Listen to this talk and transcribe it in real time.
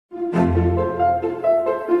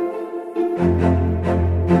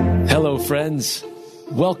friends.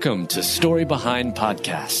 Welcome to Story Behind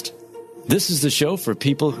Podcast. This is the show for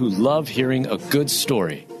people who love hearing a good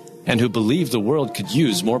story and who believe the world could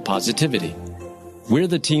use more positivity. We're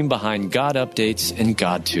the team behind God Updates and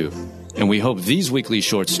God Too, and we hope these weekly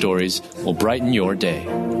short stories will brighten your day.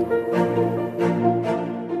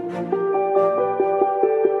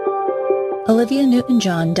 Olivia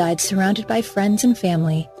Newton-John died surrounded by friends and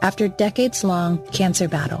family after a decades-long cancer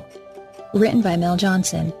battle. Written by Mel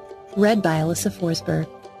Johnson. Read by Alyssa Forsberg.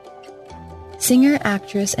 Singer,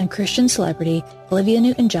 actress, and Christian celebrity Olivia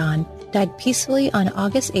Newton-John died peacefully on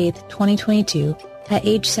August 8, 2022, at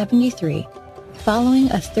age 73, following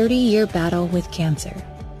a 30-year battle with cancer.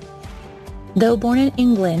 Though born in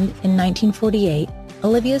England in 1948,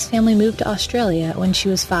 Olivia's family moved to Australia when she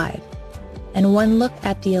was 5, and one look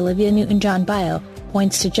at the Olivia Newton-John bio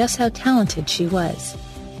points to just how talented she was.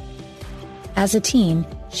 As a teen,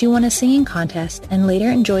 she won a singing contest and later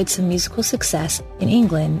enjoyed some musical success in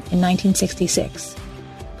England in 1966.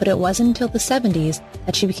 But it wasn't until the 70s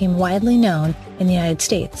that she became widely known in the United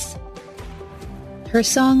States. Her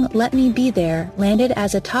song Let Me Be There landed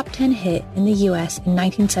as a top 10 hit in the US in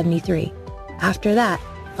 1973. After that,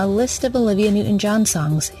 a list of Olivia Newton-John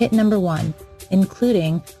songs hit number 1,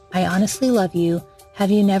 including I Honestly Love You,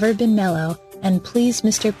 Have You Never Been Mellow, and Please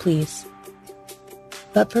Mr. Please.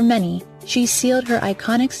 But for many, she sealed her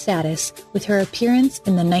iconic status with her appearance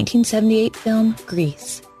in the 1978 film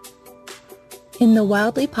Grease. In the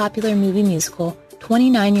wildly popular movie musical,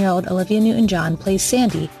 29-year-old Olivia Newton-John plays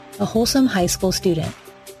Sandy, a wholesome high school student.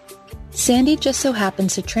 Sandy just so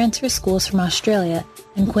happens to transfer schools from Australia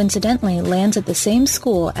and coincidentally lands at the same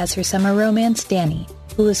school as her summer romance Danny,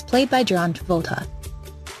 who is played by John Travolta.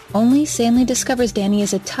 Only Sandy discovers Danny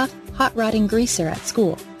is a tough, hot-rodding greaser at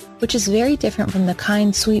school, which is very different from the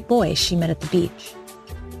kind, sweet boy she met at the beach.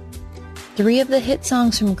 3 of the hit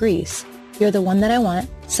songs from Grease, You're the One That I Want,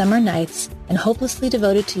 Summer Nights, and Hopelessly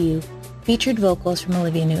Devoted to You, featured vocals from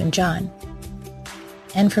Olivia Newton-John.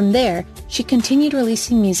 And from there, she continued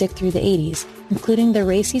releasing music through the 80s, including the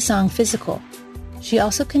racy song Physical. She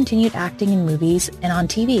also continued acting in movies and on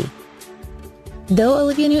TV. Though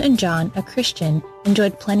Olivia Newton-John, a Christian,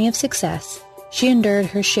 enjoyed plenty of success, she endured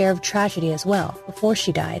her share of tragedy as well before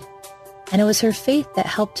she died, and it was her faith that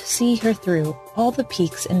helped see her through all the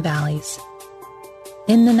peaks and valleys.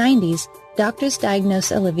 In the 90s, doctors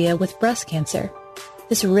diagnosed Olivia with breast cancer.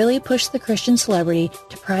 This really pushed the Christian celebrity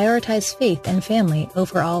to prioritize faith and family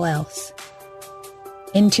over all else.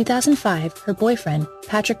 In 2005, her boyfriend,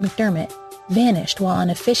 Patrick McDermott, vanished while on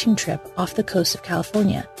a fishing trip off the coast of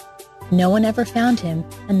California. No one ever found him,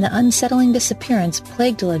 and the unsettling disappearance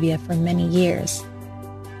plagued Olivia for many years.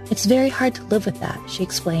 It's very hard to live with that, she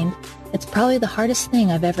explained. It's probably the hardest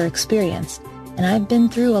thing I've ever experienced, and I've been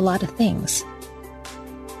through a lot of things.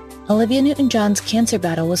 Olivia Newton-John's cancer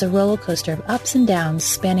battle was a roller coaster of ups and downs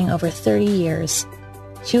spanning over 30 years.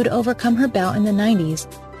 She would overcome her bout in the 90s,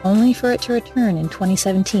 only for it to return in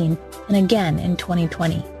 2017 and again in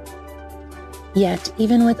 2020. Yet,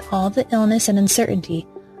 even with all the illness and uncertainty,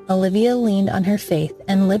 Olivia leaned on her faith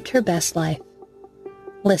and lived her best life.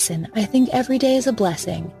 Listen, I think every day is a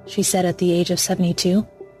blessing, she said at the age of 72.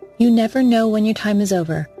 You never know when your time is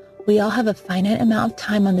over. We all have a finite amount of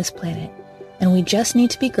time on this planet, and we just need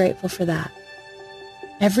to be grateful for that.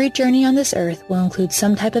 Every journey on this earth will include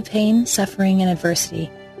some type of pain, suffering, and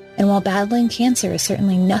adversity, and while battling cancer is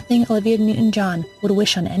certainly nothing Olivia Newton-John would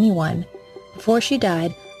wish on anyone, before she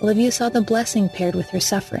died, Olivia saw the blessing paired with her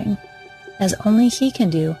suffering. As only He can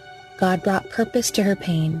do, God brought purpose to her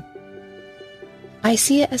pain. I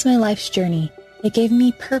see it as my life's journey. It gave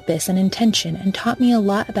me purpose and intention and taught me a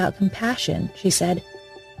lot about compassion, she said.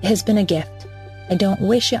 It has been a gift. I don't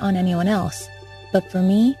wish it on anyone else, but for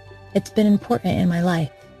me, it's been important in my life.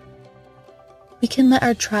 We can let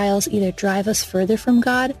our trials either drive us further from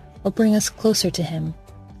God or bring us closer to Him,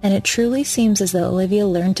 and it truly seems as though Olivia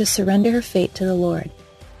learned to surrender her fate to the Lord.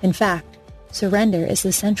 In fact, surrender is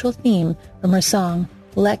the central theme from her song,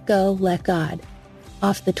 Let Go, Let God,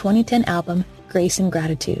 off the 2010 album, Grace and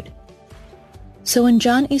Gratitude. So when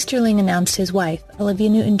John Easterling announced his wife, Olivia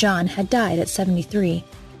Newton-John, had died at 73,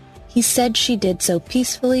 he said she did so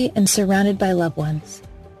peacefully and surrounded by loved ones.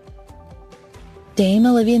 Dame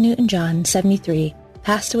Olivia Newton-John, 73,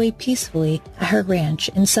 passed away peacefully at her ranch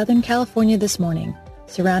in Southern California this morning,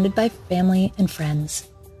 surrounded by family and friends.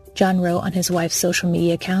 John wrote on his wife's social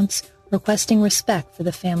media accounts, requesting respect for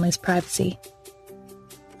the family's privacy.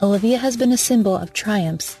 Olivia has been a symbol of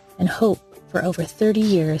triumphs and hope for over 30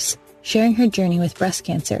 years, sharing her journey with breast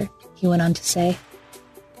cancer, he went on to say.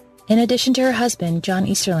 In addition to her husband, John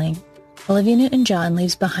Easterling, Olivia Newton-John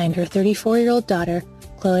leaves behind her 34-year-old daughter,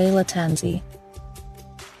 Chloe Lattanzi.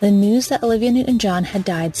 The news that Olivia Newton-John had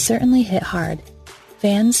died certainly hit hard.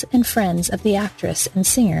 Fans and friends of the actress and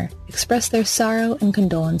singer expressed their sorrow and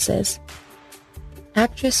condolences.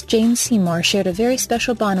 Actress Jane Seymour shared a very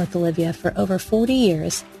special bond with Olivia for over 40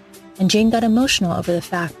 years, and Jane got emotional over the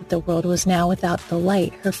fact that the world was now without the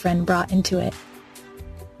light her friend brought into it.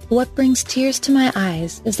 "What brings tears to my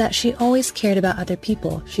eyes is that she always cared about other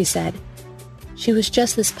people," she said. "She was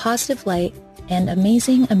just this positive light and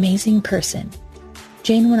amazing, amazing person."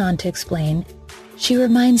 Jane went on to explain, "She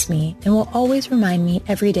reminds me and will always remind me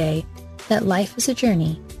every day that life is a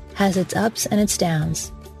journey, has its ups and its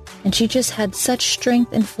downs, and she just had such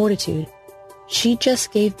strength and fortitude. She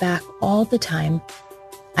just gave back all the time.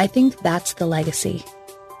 I think that's the legacy."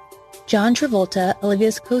 John Travolta,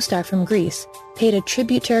 Olivia's co-star from Grease, paid a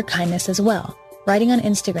tribute to her kindness as well, writing on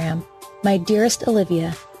Instagram, "My dearest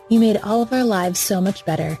Olivia, you made all of our lives so much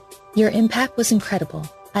better. Your impact was incredible.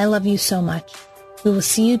 I love you so much. We will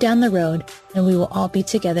see you down the road, and we will all be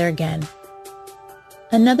together again."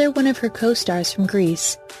 Another one of her co-stars from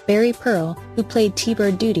Grease, Barry Pearl, who played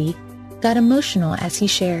T-Bird Duty, got emotional as he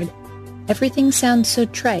shared, "Everything sounds so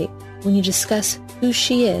trite when you discuss who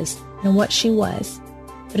she is and what she was,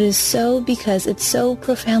 but it is so because it's so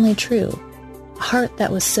profoundly true. A heart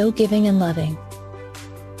that was so giving and loving."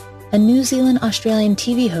 A New Zealand-Australian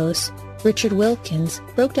TV host, Richard Wilkins,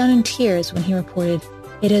 broke down in tears when he reported,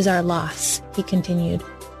 "It is our loss," he continued.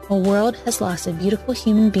 "Our world has lost a beautiful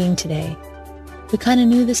human being today. We kind of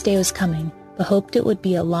knew this day was coming, but hoped it would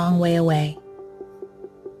be a long way away."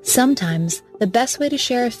 Sometimes, the best way to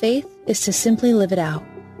share a faith is to simply live it out,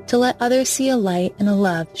 to let others see a light and a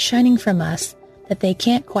love shining from us that they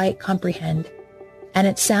can't quite comprehend. And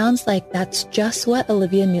it sounds like that's just what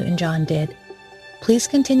Olivia Newton-John did. Please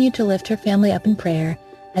continue to lift her family up in prayer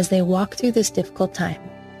as they walk through this difficult time.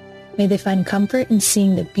 May they find comfort in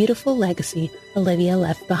seeing the beautiful legacy Olivia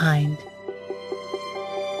left behind.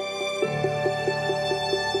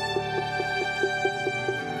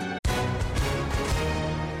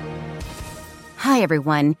 Hi,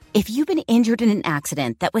 everyone. If you've been injured in an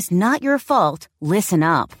accident that was not your fault, listen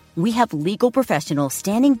up. We have legal professionals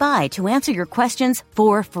standing by to answer your questions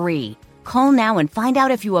for free. Call now and find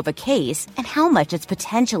out if you have a case and how much it's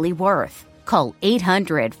potentially worth. Call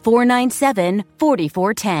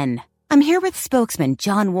 800-497-4410. I'm here with spokesman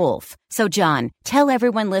John Wolf. So, John, tell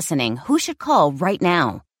everyone listening who should call right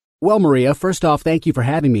now. Well, Maria, first off, thank you for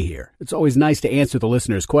having me here. It's always nice to answer the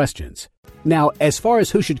listeners' questions. Now, as far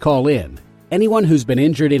as who should call in, anyone who's been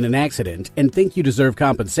injured in an accident and think you deserve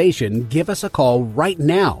compensation, give us a call right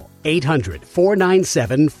now.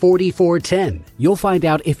 800-497-4410. You'll find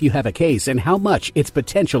out if you have a case and how much it's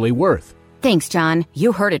potentially worth. Thanks, John.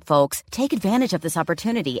 You heard it, folks. Take advantage of this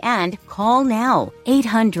opportunity and call now.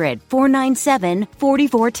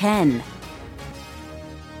 800-497-4410.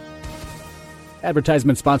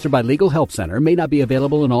 Advertisement sponsored by Legal Help Center. May not be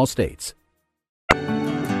available in all states.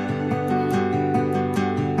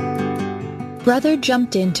 Brother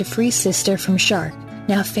jumped in to free sister from shark.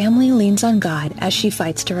 Now family leans on God as she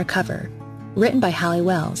fights to recover. Written by Hallie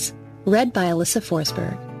Wells. Read by Alyssa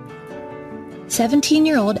Forsberg.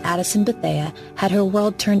 17-year-old Addison Bethea had her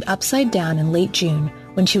world turned upside down in late June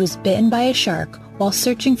when she was bitten by a shark while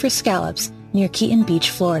searching for scallops near Keaton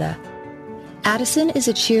Beach, Florida. Addison is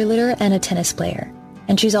a cheerleader and a tennis player,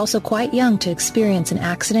 and she's also quite young to experience an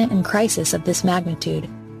accident and crisis of this magnitude.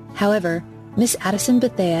 However, Miss Addison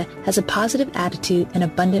Bethea has a positive attitude and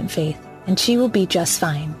abundant faith, and she will be just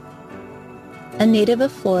fine. A native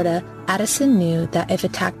of Florida, Addison knew that if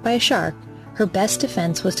attacked by a shark, her best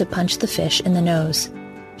defense was to punch the fish in the nose.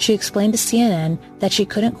 She explained to CNN that she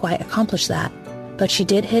couldn't quite accomplish that, but she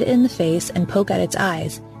did hit it in the face and poke at its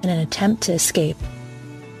eyes in an attempt to escape.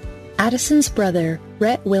 Addison's brother,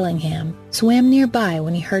 Rhett Willingham, swam nearby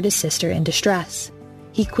when he heard his sister in distress.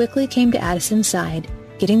 He quickly came to Addison's side,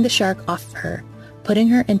 getting the shark off of her, putting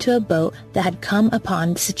her into a boat that had come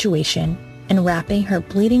upon the situation, and wrapping her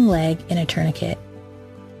bleeding leg in a tourniquet.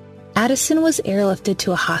 Addison was airlifted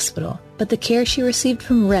to a hospital, but the care she received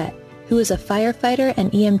from Rhett, who is a firefighter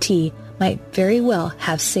and EMT, might very well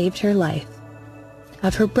have saved her life.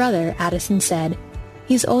 Of her brother, Addison said,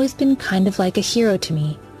 "He's always been kind of like a hero to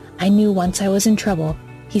me. I knew once I was in trouble,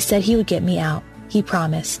 he said he would get me out. He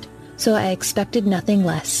promised. So I expected nothing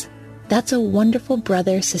less. That's a wonderful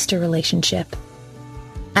brother-sister relationship."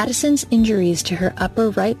 Addison's injuries to her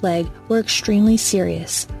upper right leg were extremely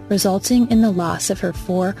serious, resulting in the loss of her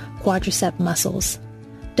 4 quadricep muscles.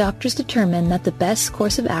 Doctors determined that the best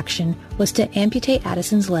course of action was to amputate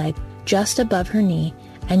Addison's leg just above her knee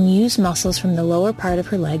and use muscles from the lower part of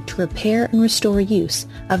her leg to repair and restore use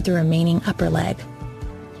of the remaining upper leg.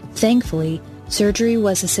 Thankfully, surgery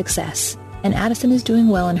was a success, and Addison is doing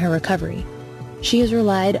well in her recovery. She has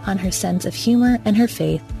relied on her sense of humor and her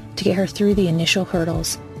faith to get her through the initial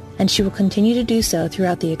hurdles, and she will continue to do so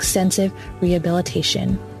throughout the extensive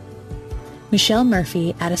rehabilitation. Michelle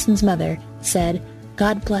Murphy, Addison's mother, said,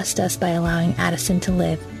 "God blessed us by allowing Addison to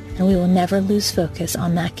live, and we will never lose focus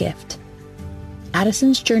on that gift."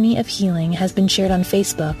 Addison's journey of healing has been shared on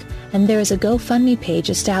Facebook, and there is a GoFundMe page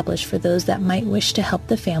established for those that might wish to help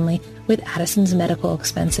the family with Addison's medical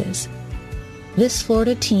expenses. This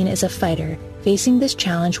Florida teen is a fighter, facing this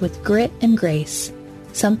challenge with grit and grace.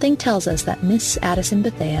 Something tells us that Miss Addison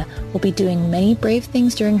Bethea will be doing many brave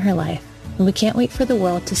things during her life, and we can't wait for the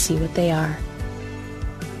world to see what they are.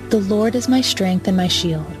 The Lord is my strength and my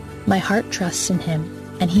shield. My heart trusts in him,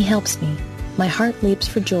 and he helps me. My heart leaps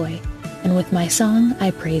for joy, and with my song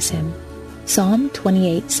I praise him. Psalm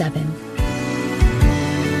 28:7.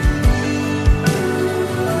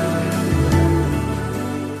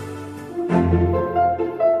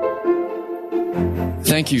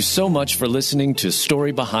 Thank you so much for listening to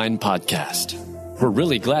Story Behind Podcast. We're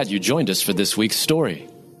really glad you joined us for this week's story.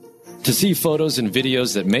 To see photos and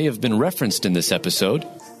videos that may have been referenced in this episode,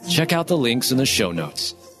 check out the links in the show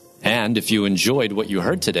notes. And if you enjoyed what you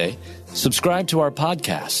heard today, subscribe to our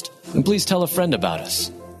podcast, and please tell a friend about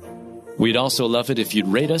us. We'd also love it if you'd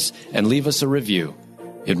rate us and leave us a review.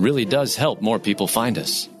 It really does help more people find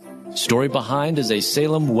us. Story Behind is a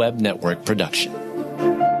Salem Web Network production.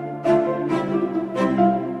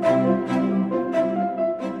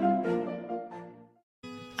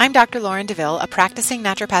 I'm Dr. Lauren DeVille, a practicing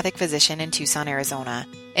naturopathic physician in Tucson, Arizona.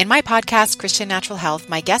 In my podcast, Christian Natural Health,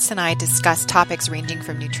 my guests and I discuss topics ranging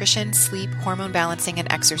from nutrition, sleep, hormone balancing,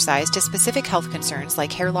 and exercise to specific health concerns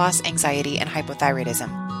like hair loss, anxiety, and hypothyroidism.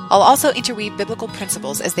 I'll also interweave biblical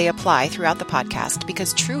principles as they apply throughout the podcast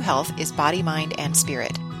because true health is body, mind, and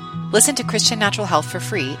spirit. Listen to Christian Natural Health for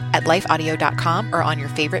free at lifeaudio.com or on your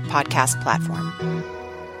favorite podcast platform.